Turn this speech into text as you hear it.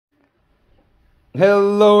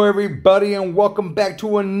Hello everybody and welcome back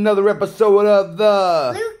to another episode of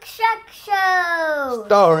the Luke Shuck Show!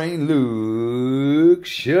 Starring Luke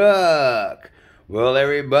Shuck. Well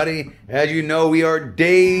everybody, as you know, we are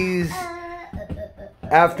days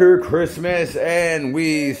after Christmas and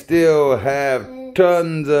we still have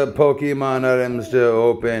tons of Pokemon items to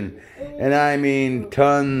open. And I mean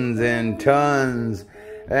tons and tons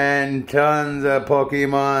and tons of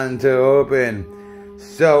Pokemon to open.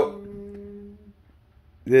 So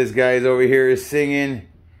this guy's over here is singing,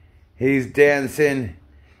 he's dancing,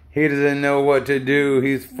 he doesn't know what to do,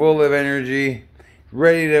 he's full of energy,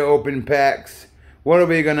 ready to open packs. What are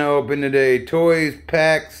we going to open today? Toys,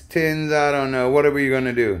 packs, tins, I don't know. What are we going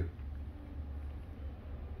to do?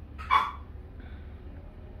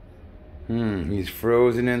 He's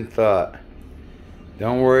frozen in thought.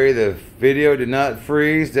 Don't worry, the video did not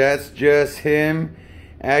freeze, that's just him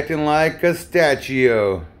acting like a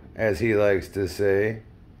statue, as he likes to say.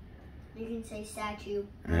 You can say statue.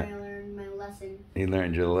 I learned my lesson. You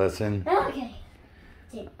learned your lesson? Okay.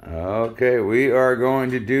 Okay, we are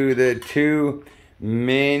going to do the 2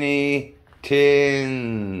 mini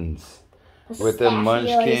tins with a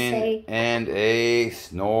Munchkin and a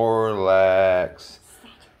Snorlax.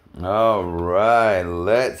 Alright,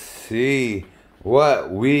 let's see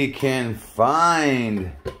what we can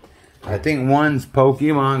find. I think one's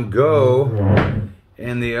Pokemon Go.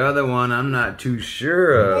 And the other one, I'm not too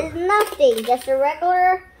sure of. There's nothing, just a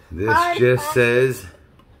regular. This just says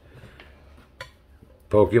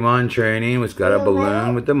Pokemon Training, which got a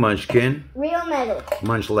balloon with the Munchkin. Real metal.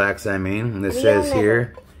 Munchlax, I mean. And it says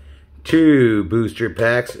here, 2 booster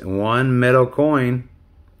packs, 1 metal coin.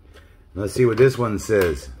 Let's see what this one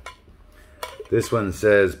says. This one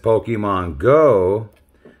says Pokemon Go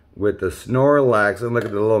with the Snorlax. And look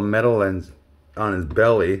at the little metal lens on his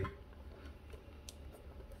belly.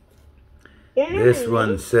 This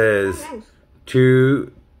one says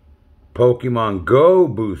 2 Pokemon Go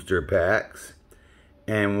booster packs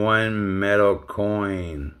and 1 metal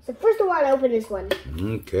coin. So first I want to open this one.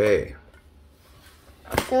 Okay.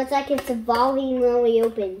 So it's like it's evolving when we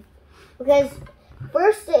open. Because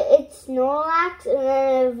first it's Snorlax and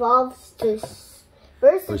then it evolves to...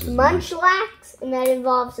 First it's Munchlax and then it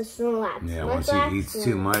evolves to Snorlax. Yeah, once he eats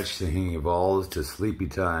too much, then he evolves to sleepy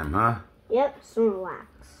time, huh? Yep, Snorlax.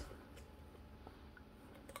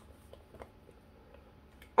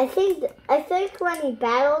 I think when he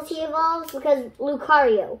battles, he evolves because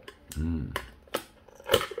Lucario.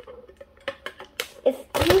 If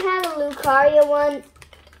you have a Lucario one,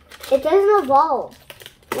 it doesn't evolve.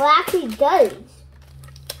 Well, actually it does.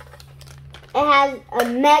 It has a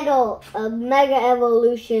mega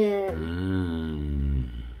evolution.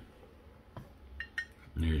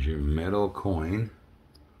 There's your metal coin.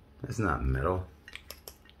 That's not metal.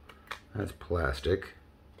 That's plastic.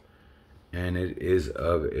 And it is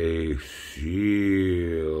of a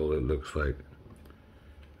seal, it looks like.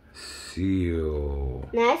 Seal.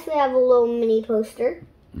 Nice, we have a little mini poster.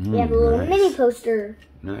 We have a little mini poster.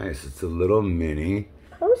 Nice, it's a little mini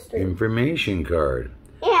poster. Information card.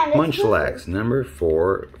 Yeah, Munchlax, number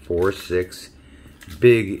 446,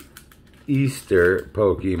 Big Easter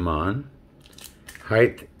Pokemon.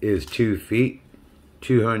 Height is 2 feet,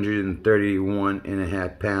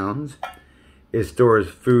 231.5 pounds. It stores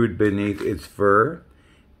food beneath its fur.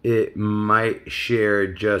 It might share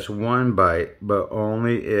just 1 bite, but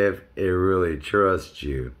only if it really trusts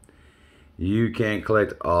you. You can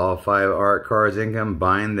collect all 5 art cards and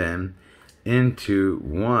combine them into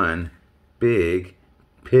 1 big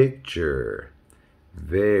picture.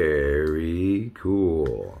 Very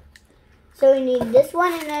cool. So we need this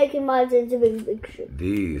one and then it combines into a big picture.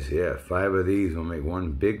 These, yeah, 5 of these will make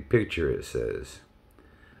 1 big picture, it says.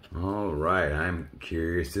 Alright, I'm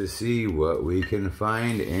curious to see what we can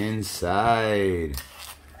find inside.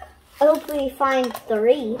 I hope we find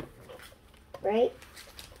 3, right?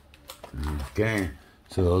 Okay,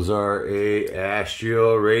 so those are a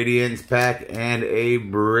Astral Radiance pack and a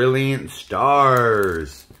Brilliant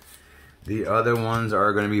Stars. The other ones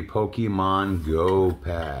are going to be Pokemon Go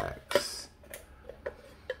packs.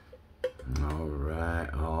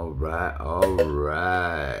 Alright, alright,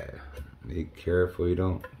 alright. Be careful you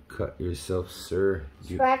don't cut yourself, sir.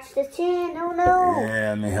 Scratch the tin, oh no. Yeah,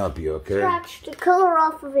 let me help you, okay? Scratch the color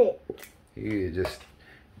off of it. You just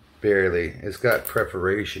barely. It's got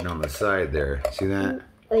perforation on the side there. See that?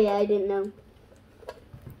 Oh yeah, I didn't know.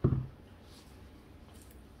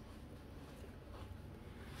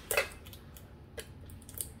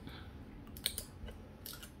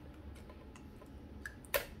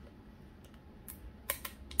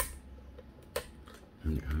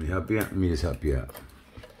 Let me help you out. Let me just help you out.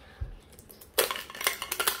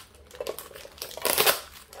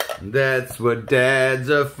 That's what dads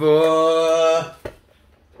are for.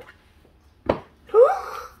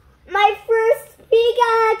 My first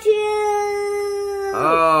Pikachu!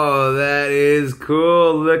 Oh, that is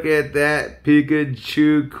cool. Look at that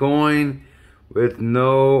Pikachu coin with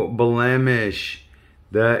no blemish.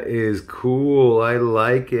 That is cool. I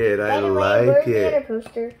like it. I like where's it. The other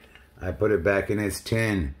poster? I put it back in its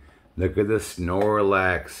tin. Look at the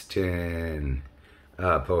Snorlax tin.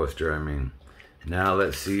 Poster, I mean. Now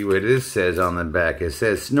let's see what this says on the back. It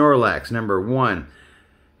says Snorlax, number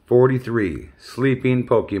 143. Sleeping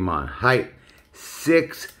Pokemon. Height,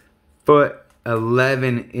 6 foot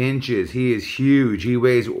 11 inches. He is huge. He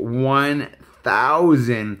weighs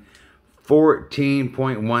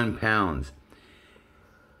 1,014.1 pounds.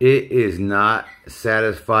 It is not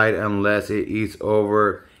satisfied unless it eats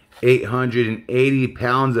over 880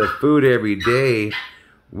 pounds of food every day.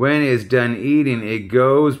 When it's done eating, it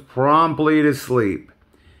goes promptly to sleep.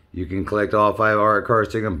 You can collect all 5 art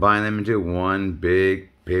cards to combine them into one big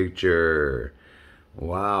picture.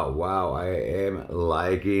 Wow, wow, I am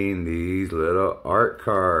liking these little art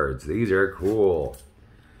cards. These are cool.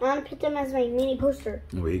 I want to put them as my mini poster.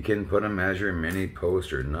 We can put them as your mini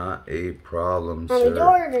poster. Not a problem, On sir. the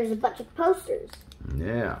door, there's a bunch of posters.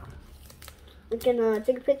 Yeah. We can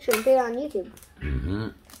take a picture and put it on YouTube. Mm-hmm.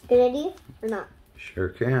 Good idea or not? Sure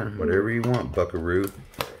can. Whatever you want, buckaroo.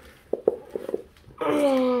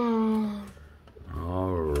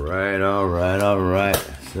 Alright.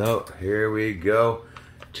 So, here we go.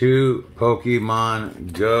 2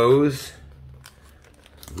 Pokemon Goes.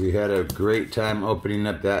 We had a great time opening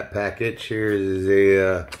up that package. Here's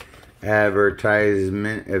a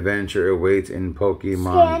advertisement. Adventure awaits in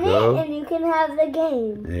Pokemon Go. Scan it and you can have the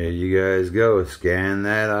game. There you guys go. Scan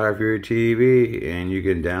that off your TV and you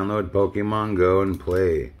can download Pokemon Go and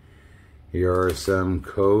play. Here are some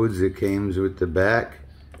codes that came with the back.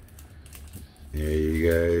 There you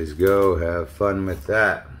guys go. Have fun with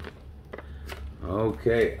that.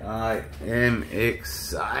 Okay, I am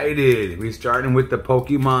excited. We're starting with the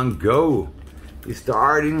Pokemon Go. That's the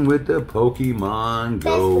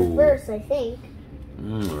first, I think.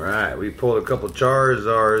 Alright, we pulled a couple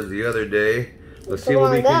Charizards the other day. Let's see what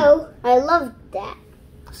we can... I love that.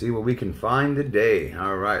 See what we can find today.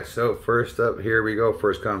 Alright, so first up, here we go.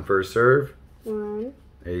 First come, first serve. 1.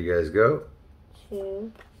 There you guys go.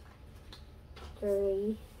 2,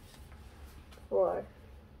 3, 4.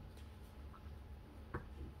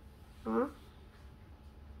 Huh?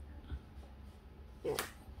 Yeah.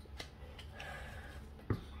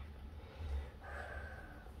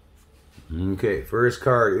 Okay, first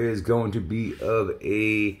card is going to be of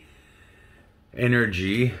a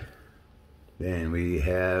energy. Then we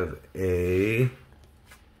have a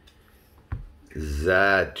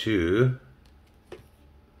Zatu,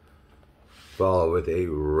 followed with a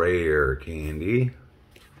rare candy.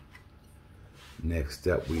 Next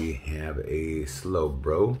up we have a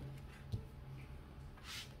Slowbro,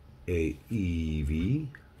 a Eevee,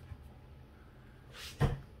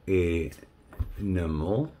 a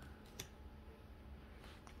Numel,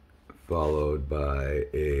 followed by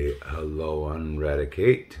a Hello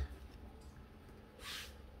Unradicate,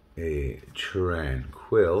 a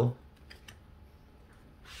Tranquil,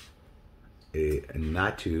 a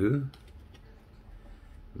Natu.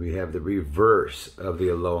 We have the reverse of the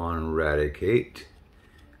Hello Unradicate.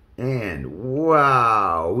 And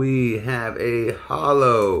wow, we have a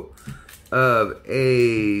holo of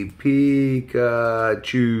a Pikachu.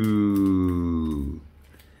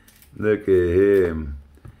 Look at him.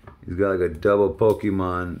 He's got like a double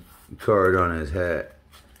Pokemon card on his hat.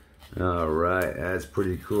 Alright, that's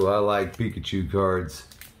pretty cool. I like Pikachu cards.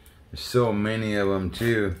 There's so many of them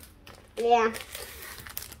too. Yeah.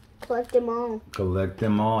 Collect them all. Collect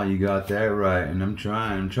them all. You got that right. And I'm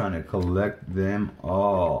trying to collect them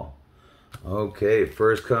all. Okay,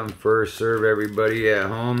 first come, first serve, everybody at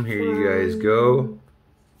home. Here you guys go.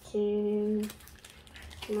 2,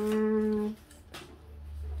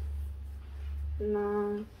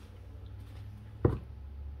 9.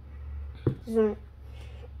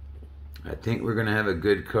 I think we're gonna have a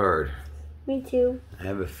good card. Me too. I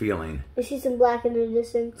have a feeling. I see some black in the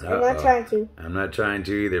distance. I'm not trying to. I'm not trying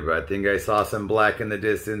to either, but I think I saw some black in the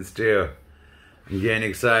distance too. I'm getting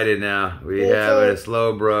excited now. We have a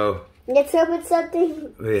Slowbro. Let's hope it's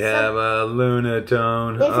something. We have a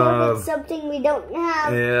Lunatone. Let's hope it's something we don't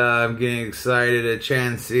have. Yeah, I'm getting excited. A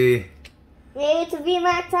Chansey. Maybe it's a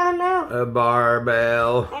VMAX, I don't know. A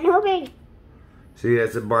Barbell. I'm hoping. See,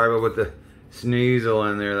 that's a Barbell with the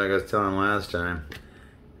Sneasel in there like I was telling last time.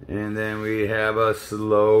 And then we have a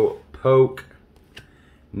Slowpoke.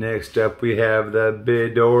 Next up we have the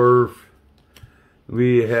Bidorf.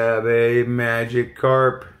 We have a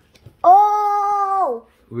Magikarp. Oh!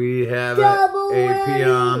 We have Double a whammy.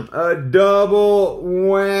 Pium. A double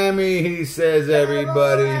whammy, he says,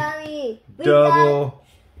 everybody. Double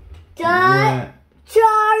whammy.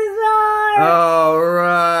 Charizard!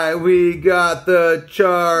 Alright, we got the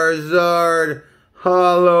Charizard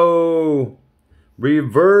Hollow.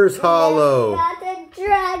 Reverse Hollow. We got the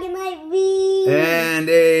Dragonite V. And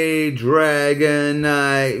a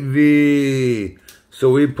Dragonite V. So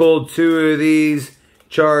we pulled 2 of these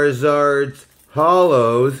Charizard's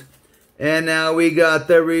Hollows. And now we got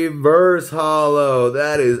the Reverse Hollow.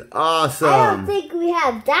 That is awesome. I don't think we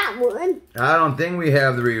have that one. I don't think we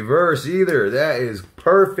have the reverse either. That is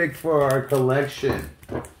perfect for our collection.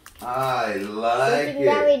 I like Something it.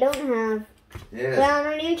 that we don't have. Yes. Put on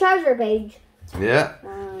our new Charizard page. Yeah.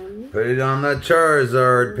 Put it on the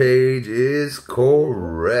Charizard page is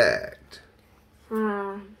correct.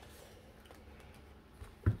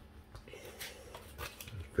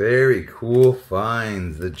 Very cool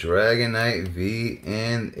finds. The Dragonite V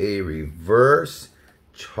and a reverse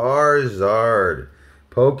Charizard.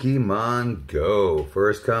 Pokemon Go.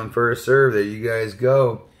 First come, first serve. There you guys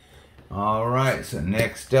go. Alright, so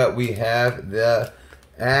next up we have the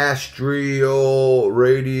Astral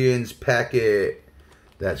Radiance packet.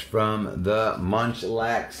 That's from the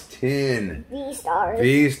Munchlax tin. V-Stars.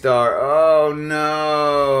 V-Star. Oh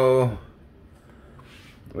no.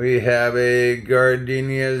 We have a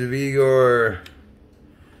Gardenia's Vigor.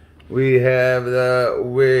 We have the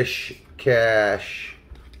Wish Cash.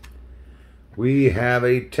 We have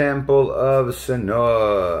a Temple of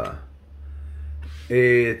Sinnoh.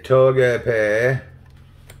 A Togepi.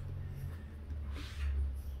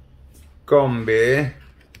 Combi.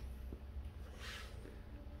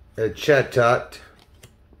 A Chatot.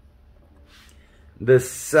 The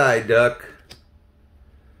Psyduck.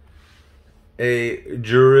 A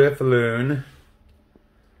Drifloon,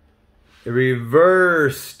 a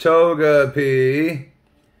reverse Togepi,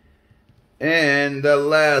 and the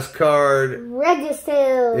last card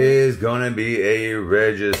Registeel is going to be a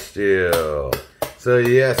Registeel. So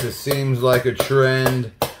yes, it seems like a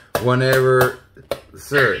trend whenever,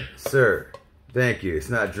 sir, thank you, it's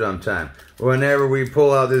not drum time. Whenever we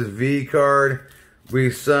pull out this V card,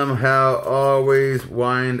 we somehow always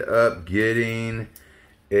wind up getting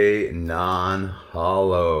a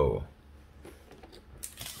non-hollow.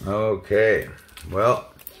 Okay,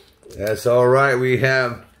 well, that's all right. We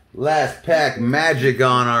have last pack magic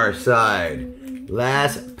on our side.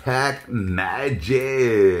 Last pack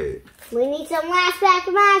magic. We need some last pack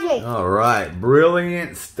of magic. All right,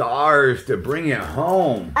 brilliant stars to bring it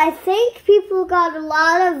home. I think people got a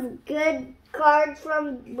lot of good cards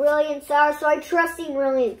from Brilliant Stars, so I trust in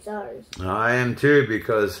Brilliant Stars. I am too,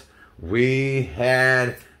 because we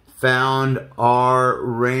had found our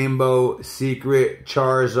Rainbow Secret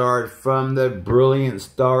Charizard from the Brilliant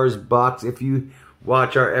Stars box. If you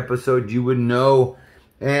watch our episode, you would know.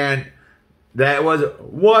 And that was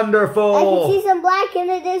wonderful. I can see some black in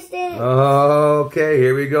the distance. Okay,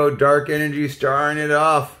 here we go. Dark Energy starring it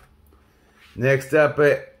off. Next up,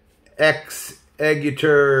 a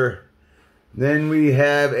Exeggutor. Then we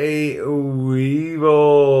have a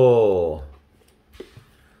Weevil.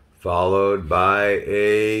 Followed by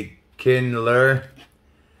a Kindler.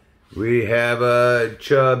 We have a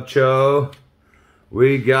Chubcho.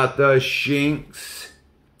 We got the Shinx.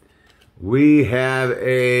 We have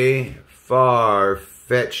a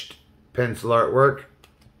Far-Fetched pencil artwork.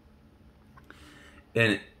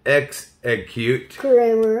 An Execute.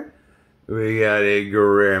 Grimmar. We got a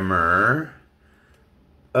Grimmar.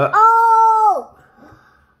 Oh!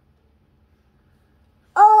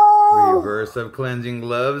 Reverse of Cleansing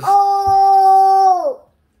Gloves. Oh!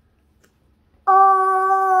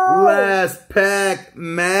 Oh! Last pack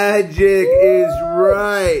magic is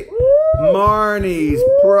right. Woo! Marnie's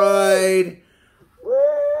Pride.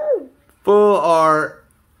 Woo! Full art.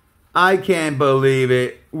 I can't believe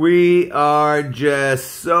it. We are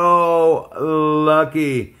just so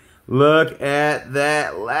lucky. Look at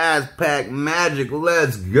that last pack magic.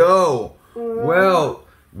 Let's go. Well,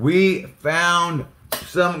 we found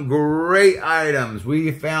some great items.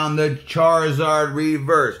 We found the Charizard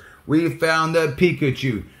Reverse. We found the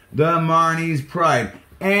Pikachu, the Marnie's Pride,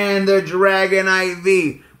 and the Dragonite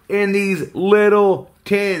V in these little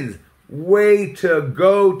tins. Way to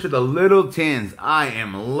go to the little tins. I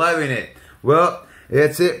am loving it. Well,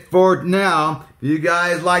 that's it for now. If you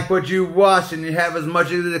guys like what you watched and you have as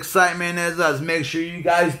much excitement as us, make sure you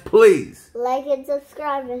guys please like and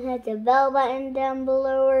subscribe and hit the bell button down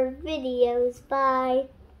below our videos. Bye.